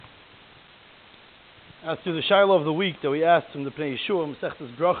As to the Shiloh of the week that we asked from the Pnei Yeshua,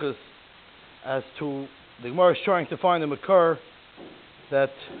 Masechtas Brachas, as to the Gemara is trying to find a makar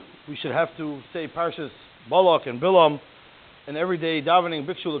that we should have to say Parshas Balak and Bilam and everyday davening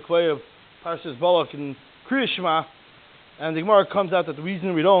Bikshul L'Kveya Parshas Balak and Kriya Shema, and the Gemara comes out that the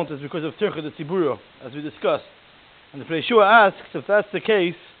reason we don't is because of Tircha de Tzibura, as we discussed. And the Pnei Yeshua asks, if that's the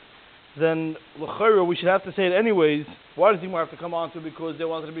case, then L'Chayra we should have to say it anyways. Why does the Gemara have to come on to because they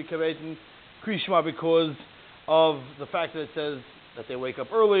wanted to be Kavet and Kriya Shema because of the fact that it says that they wake up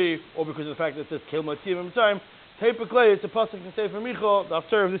early, or because of the fact that it says Kel Matim time. Typically, it's a pasuk in Sefer Micha, the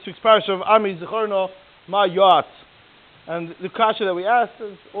after of this week's parsha of Ami Zecharno Ma Yat. And the kasha that we asked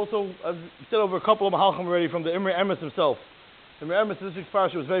is also, I've said over a couple of mahalchim already from the Imre Emes himself. The Imre Emes in this week's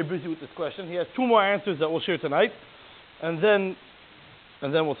parsha was very busy with this question. He has two more answers that we'll share tonight, and then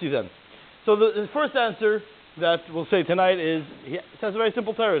we'll see then. So the first answer that we'll say tonight is, it says a very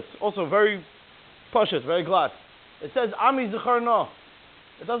simple teretz, also very pashut, very glass. It says Ami Zecharno.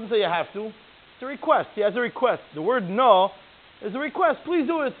 It doesn't say you have to. It's a request. He has a request. The word no is a request. Please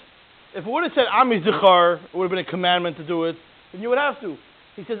do it. If it would have said Ami Zechar, it would have been a commandment to do it, then you would have to.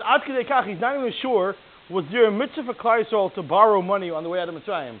 He says Ad Kedei Kach, he's not even sure, was there a mitzvah for Klal Yisrael to borrow money on the way out of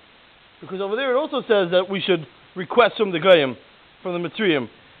Mitzrayim? Because over there it also says that we should request from the Goyim, from the Mitzrayim.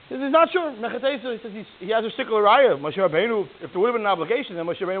 He says he's not sure. Mechatesa, he says he has a shtickle raya. Moshe Rabbeinu, if there would have been an obligation, then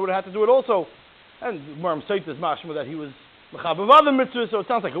Moshe Rabbeinu would have had to do it also. And Maram Seit is mashma that he was mechabev other mitzvah, so it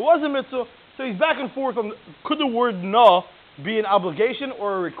sounds like it was a mitzvah. So he's back and forth on could the word no be an obligation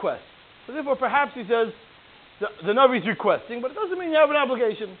or a request. So therefore perhaps he says the Navi is requesting, but it doesn't mean you have an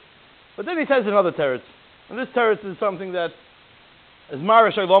obligation. But then he says another teretz. And this teretz is something that is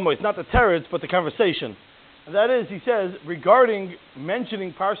Marash Shalomo. It's not the teretz, but the conversation. And that is, he says, regarding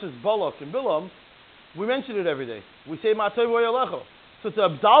mentioning Parshas Balak and Bilam, we mention it every day. We say Ma'atov Yalecho. So to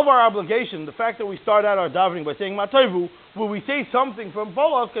absolve our obligation, the fact that we start out our davening by saying Ma'atovu, will we say something from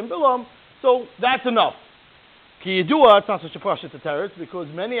Balak and Bilam, so that's enough. Ki Yidua, it's not such a pashut to teretz, because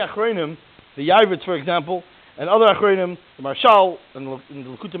many achronim, the Yavritz for example, and other achronim, the Marshal, and in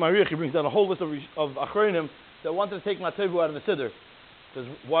the Likutei Mariach, he brings down a whole list of achronim that wanted to take Ma'atovu out of the Siddur. Because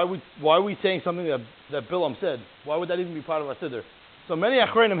why are we saying something that Bilam said? Why would that even be part of our Siddur? So many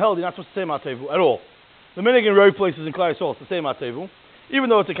achronim held you're not supposed to say Ma'atovu at all. The minhag in rare places in Klal Yisrael is to say Ma'atovu, even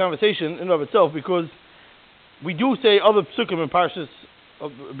though it's a conversation in and of itself, because we do say other psukim in Parshas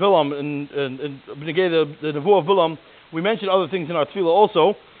of Bilam and the Nevuah of Bilam, we mention other things in our tefillah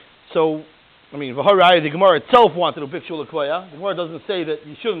also. So, I mean, V'haraya, the Gemara itself wanted to Bikshul L'Kveya. The Gemara doesn't say that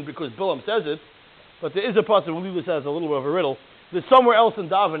you shouldn't because Bilam says it, but there is a pasuk, we'll leave this as a little bit of a riddle. There's somewhere else in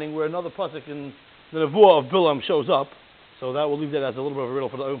davening where another pasuk in the Nevuah of Bilam shows up, so that we'll leave that as a little bit of a riddle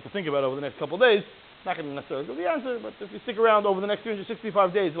for the to think about over the next couple of days. Not going to necessarily give the answer, but if you stick around over the next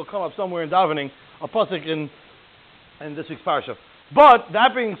 365 days, it'll come up somewhere in davening, a pasuk in this week's parsha. But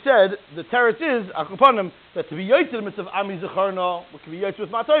that being said, the teretz is akupanim that to be yotzei the mitzvah of Ami Zecharno, we can be yotzei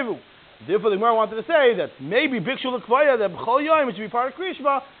with Ma'atovu. Therefore, the Gemara wanted to say that maybe Bikshul L'Kveya that B'chol Yom it should be part of Kriya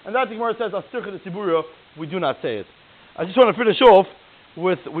Shema, and that the Gemara says as Tircha de Tzibura, we do not say it. I just want to finish off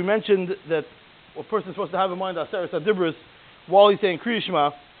with, we mentioned that a person is supposed to have in mind Aseres HaDibros while he's saying Kriya Shema.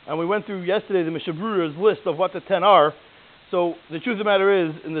 And we went through yesterday the Mishabura's list of what the 10 are. So the truth of the matter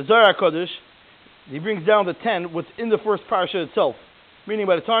is, in the Zohar HaKadosh, he brings down the 10 within the first parsha itself. Meaning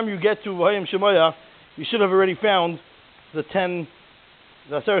by the time you get to V'hayim Shemaya, you should have already found the 10,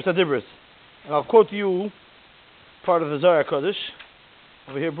 the Aseres HaDibros. And I'll quote to you part of the Zohar HaKadosh,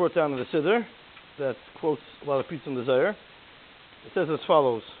 over here brought down in the Siddur, that quotes a lot of pieces in the Zohar. It says as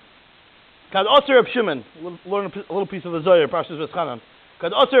follows. Kad Oser Reb Shimon, learn a little piece of the Zohar, Parshas Veschanan.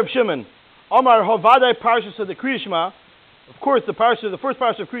 Kad Oser Reb Shimon, Amar Hovadai Parshas of the Kriya Shema. Of course, the first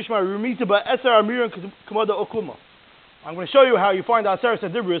parsha of Kriya Shema, Rumita ba Eser Amiran Kamada Okuma. I'm going to show you how you find Aseres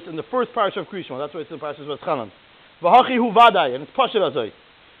HaDibros in the first parsha of Kriya Shema. That's why it's in Parshas Veschanan. V'hachi hu vadai, and it's pashut azay. It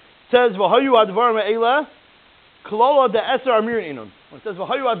says V'hayu advar me'ela Klola de Eser Amiran inun. When it says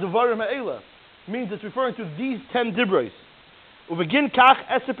V'hayu advar me'ela, means it's referring to these 10 dibros. Ubegin kach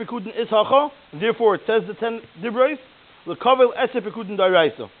Eser Pekudin Ishacha, therefore it says the 10 dibros. L'kavel Eser Pekudin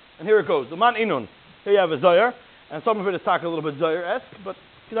Daraisa. And here it goes. The man inun. Here you have a Zohar, and some of it is talking a little bit Zohar-esque, but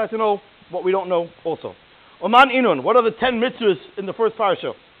you like to know what we don't know also. Oman inun. What are the 10 mitzvahs in the first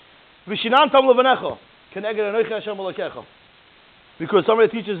parsha? Vishinan tam levanecha. Keneged anochi Hashem Elokecha. Because somebody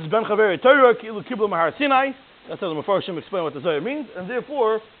teaches Ben Chaveri Torah Kilu Kiblu Mahar Sinai. That's how the Mefarshim explain what the Zohar means, and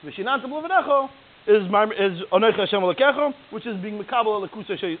therefore Vishinan tam levanecha is anochi Hashem Elokecha, which is being mekabel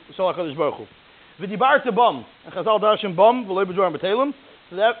Elikusa Shel HaKadosh Baruch Hu. V'dibar to bam, and Chazal darshan bam v'loy b'dvarim b'telim.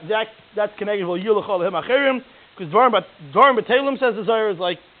 So that's connected v'yil l'chol lehem acherim, because dvarim b'telim says the Zohar is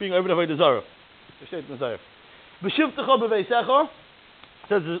like being over the Zara. Versteht in Zohar. B'shivtecha b'veisecha,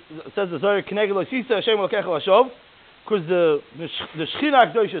 says the Zohar, Keneged lo yisisa Hashem Elokecha l'shov, because the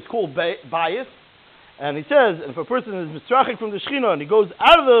Shechina Kedosha is called bias, and he says, and if a person is mistrachik from the Shechina and he goes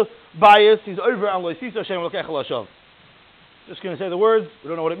out of the bias, he's over on lo yisisa Hashem Elokecha l'shov. Just going to say the words, we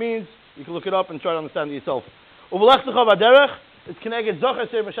don't know what it means, you can look it up and try to understand it yourself. U'v'lechtecha v'derech, it's Keneged Zocher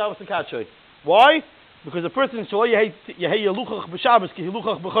Seir b'Shabbos L'Kadshoy. Why? Because a person shelo yehei luchach b'Shabbos ki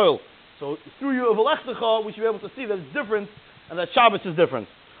luchach b'chol. So through your u'v'lechtecha, we should be able to see that it's different and that Shabbos is different.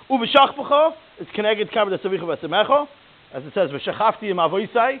 U'v'shachpecha, it's Keneged Kabed Savicha v'Semecha, as it says v'shachafti im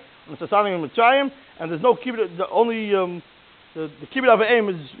avoisai, and it's asanim in Mitzrayim, and there's no kibbut. The only the kibbut avayim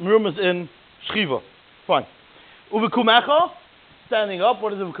is merumas in shchiva. Fine. Uvekumecha, standing up.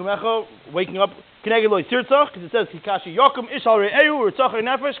 What is uvekumecha? Waking up. Keneged lo yisirtzach, because it says hikashi yokum ishal re'eu ritzachar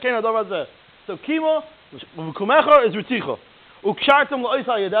nefesh kein adam hazeh. So kimo uvekumecha is ritzicha. Ukshartem lo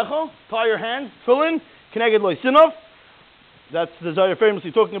isal yadecha, tie your hands, fill in. Keneged lo yisinov. That's the Zohar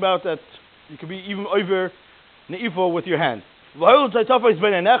famously talking about that you could be even over neifo with your hands. V'hol tzaytafa is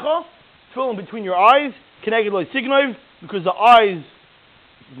ben enecha, fill in between your eyes. Keneged lo yisignoiv, because the eyes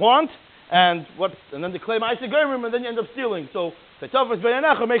want. And then they claim I goyim, and then you end up stealing. So tzaytafa ben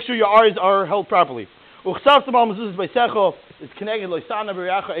enecha, make sure your eyes are held properly. Uchsavtem al mezuzah b'secha is Keneged lo yisana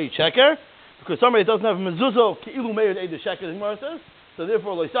b'riacha eid sheker, because somebody doesn't have a mezuzah keilu meir eid sheker, the Gemara says. So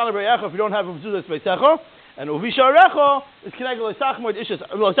therefore lo yisana b'riacha, if you don't have a mezuzah b'secha, and uvisha recha is Keneged lo yisachmod ishes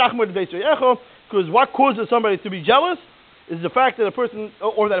lo yisachmod b'secha recha, because what causes somebody to be jealous is the fact that a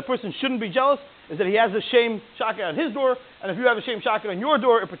person shouldn't be jealous, is that he has a shame shaka on his door, and if you have a shame shaka on your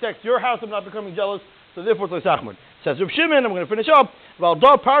door, it protects your house from not becoming jealous, so therefore it's l'sachmud. Says Reb Shimon, I'm going to finish up,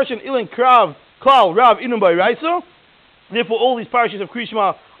 V'al parashin ilin krav klal rav inum by raiso, therefore all these parashas of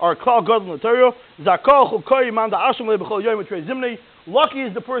Krishma are klal gadol l'torah, zakal chulkoi man da'ashim le'bechol yom etrei zimni, lucky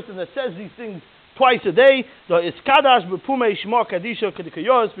is the person that says these things twice a day, the iskadash b'pumei shema kadisha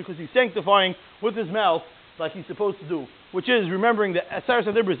kedikayos, because he's sanctifying with his mouth like he's supposed to do, which is remembering the Aseres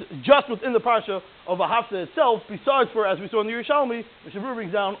HaDibros just within the parsha of Ahafta itself, besides for, as we saw in the Yerushalmi, the Shavur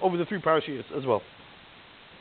brings down over the three parashas as well.